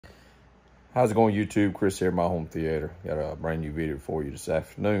How's it going, YouTube? Chris here, my home theater. Got a brand new video for you this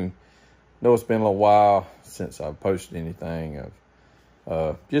afternoon. Know it's been a little while since I've posted anything.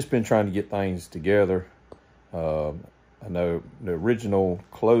 I've just been trying to get things together. I know the original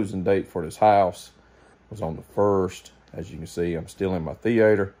closing date for this house was on the 1st. As you can see, I'm still in my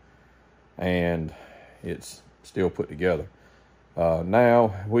theater, and it's still put together.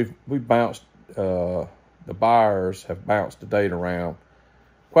 Now we've bounced. The buyers have bounced the date around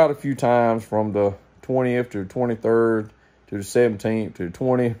quite a few times, from the 20th to the 23rd to the 17th to the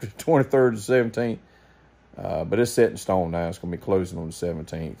 20th to the 23rd to the 17th. But it's set in stone now. It's going to be closing on the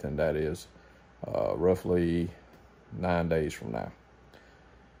 17th, and that is roughly 9 days from now.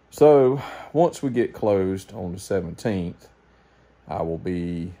 So once we get closed on the 17th, I'm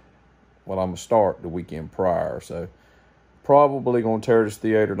going to start the weekend prior. So probably going to tear this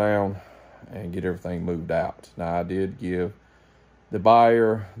theater down and get everything moved out. Now, I did give the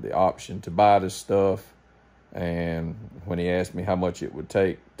buyer the option to buy this stuff, and when he asked me how much it would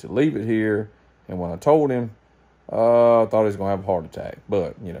take to leave it here, and when I told him, I thought he was going to have a heart attack.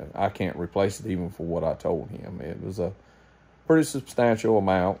 But, you know, I can't replace it even for what I told him. It was a pretty substantial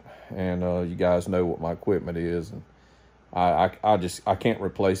amount, and you guys know what my equipment is, and I can't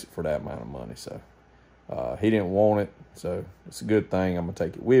replace it for that amount of money. So he didn't want it, so it's a good thing. I'm going to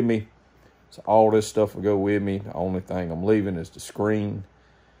take it with me. So all this stuff will go with me. The only thing I'm leaving is the screen,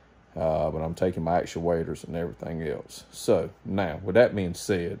 but I'm taking my actuators and everything else. So now, with that being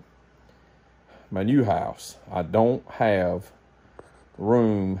said, my new house, I don't have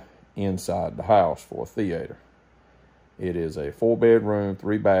room inside the house for a theater. It is a 4-bedroom,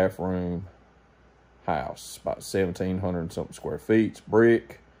 3-bathroom house, about 1,700 and something square feet. It's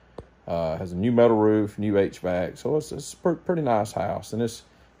brick, has a new metal roof, new HVAC. So it's a pretty nice house, and it's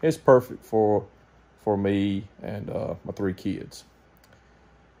perfect for me and my 3 kids.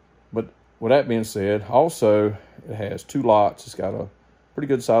 But with that being said, also it has 2 lots. It's got a pretty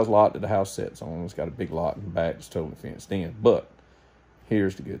good sized lot that the house sits on. It's got a big lot in the back that's totally fenced in. But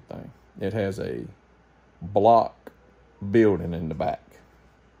here's the good thing. It has a block building in the back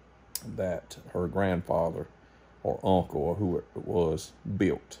that her grandfather or uncle or whoever it was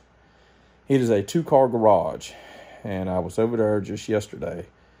built. It is a 2-car garage, and I was over there just yesterday.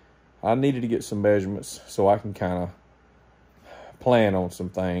 I needed to get some measurements so I can kind of plan on some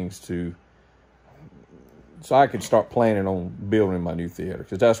things so I could start planning on building my new theater,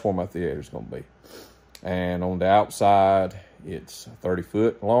 because that's where my theater is going to be. And on the outside, it's 30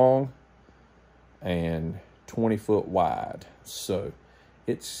 foot long and 20 foot wide. So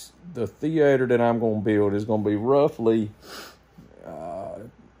it's the theater that I'm going to build is going to be roughly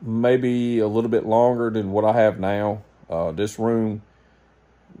maybe a little bit longer than what I have now. This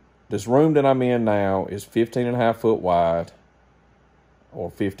room that I'm in now is 15.5 foot wide, or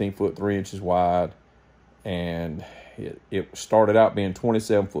 15 foot 3 inches wide. And it started out being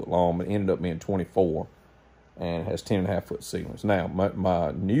 27 foot long, but ended up being 24, and it has 10.5 foot ceilings. Now,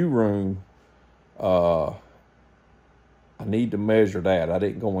 my new room, I need to measure that. I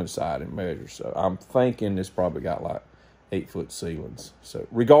didn't go inside and measure, so I'm thinking it's probably got like 8 foot ceilings. So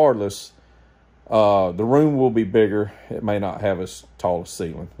regardless, the room will be bigger. It may not have as tall a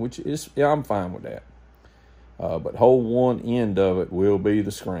ceiling, which is, yeah, I'm fine with that. But whole one end of it will be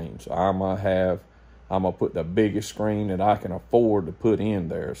the screen. So I'm gonna put the biggest screen that I can afford to put in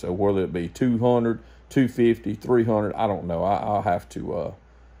there. So whether it be 200, 250, 300, I don't know. I'll have to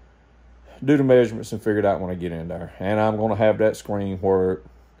do the measurements and figure it out when I get in there. And I'm gonna have that screen where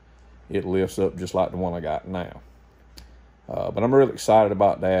it lifts up just like the one I got now. But I'm really excited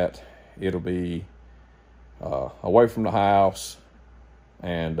about that. It'll be away from the house,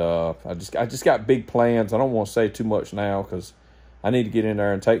 and I just got big plans. I don't want to say too much now, because I need to get in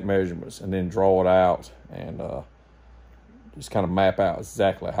there and take measurements and then draw it out and just kind of map out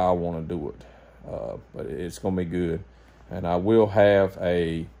exactly how I want to do it. But it's going to be good. And I will have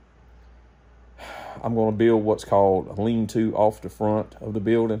I'm going to build what's called a lean-to off the front of the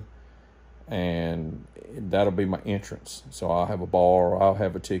building, and that'll be my entrance. So I'll have a bar, I'll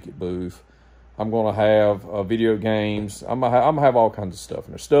have a ticket booth. I'm going to have video games. I'm gonna have all kinds of stuff.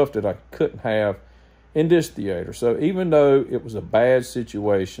 And there's stuff that I couldn't have in this theater. So even though it was a bad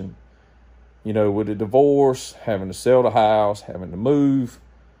situation, you know, with a divorce, having to sell the house, having to move,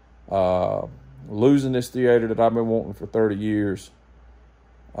 losing this theater that I've been wanting for 30 years,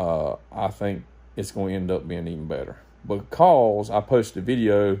 I think it's going to end up being even better. Because I posted a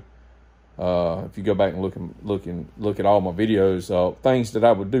video, if you go back and look at all my videos, things that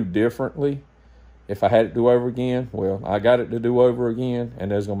I would do differently if I had it to do over again. Well, I got it to do over again,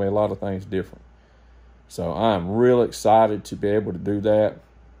 and there's going to be a lot of things different. So I'm real excited to be able to do that.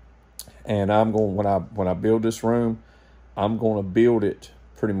 And I'm going, when I build this room, I'm going to build it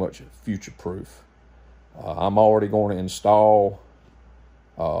pretty much future proof. I'm already going to install,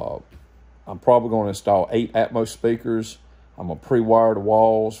 I'm probably going to install 8 Atmos speakers. I'm going to pre-wire the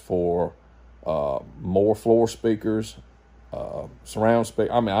walls for more floor speakers, surround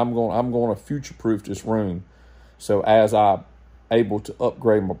speakers. I mean, I'm going to future-proof this room. So as I'm able to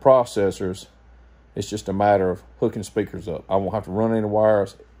upgrade my processors, it's just a matter of hooking speakers up. I won't have to run any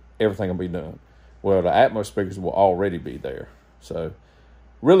wires. Everything will be done. Well, the Atmos speakers will already be there. So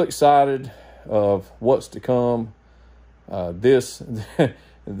really excited of what's to come. This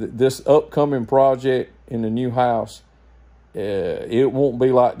upcoming project in the new house, it won't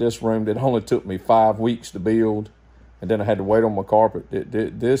be like this room that only took me 5 weeks to build, and then I had to wait on my carpet.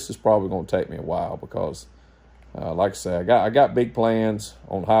 This is probably going to take me a while because, like I say, I got big plans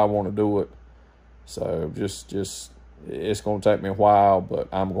on how I want to do it. So just it's going to take me a while, but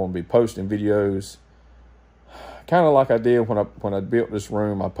I'm going to be posting videos, kind of like I did when I built this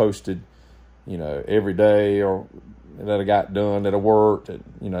room. I posted, you know, every day or that I got done, that I worked, and,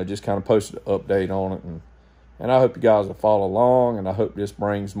 you know, just kind of posted an update on it. And I hope you guys will follow along, and I hope this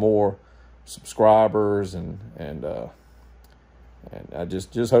brings more subscribers, and I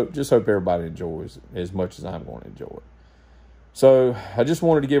just hope everybody enjoys it as much as I'm going to enjoy it. So I just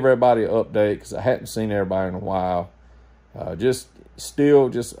wanted to give everybody an update because I hadn't seen everybody in a while. Just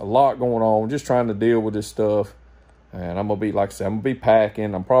a lot going on, just trying to deal with this stuff. And I'm going to be, like I said, I'm going to be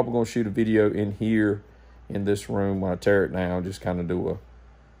packing. I'm probably going to shoot a video in here in this room when I tear it down, just kind of do a,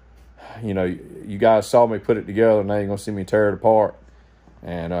 you know, you guys saw me put it together, now you're going to see me tear it apart.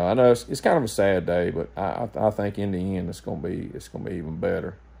 And I know it's kind of a sad day, but I think in the end it's going to be even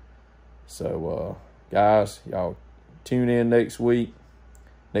better. So guys, y'all tune in next weekend,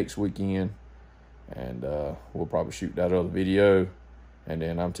 and we'll probably shoot that other video, and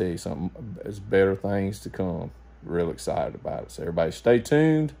then I'm telling you something, there's better things to come. Real excited about it. So everybody stay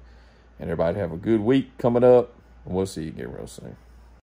tuned, and everybody have a good week coming up, and we'll see you again real soon.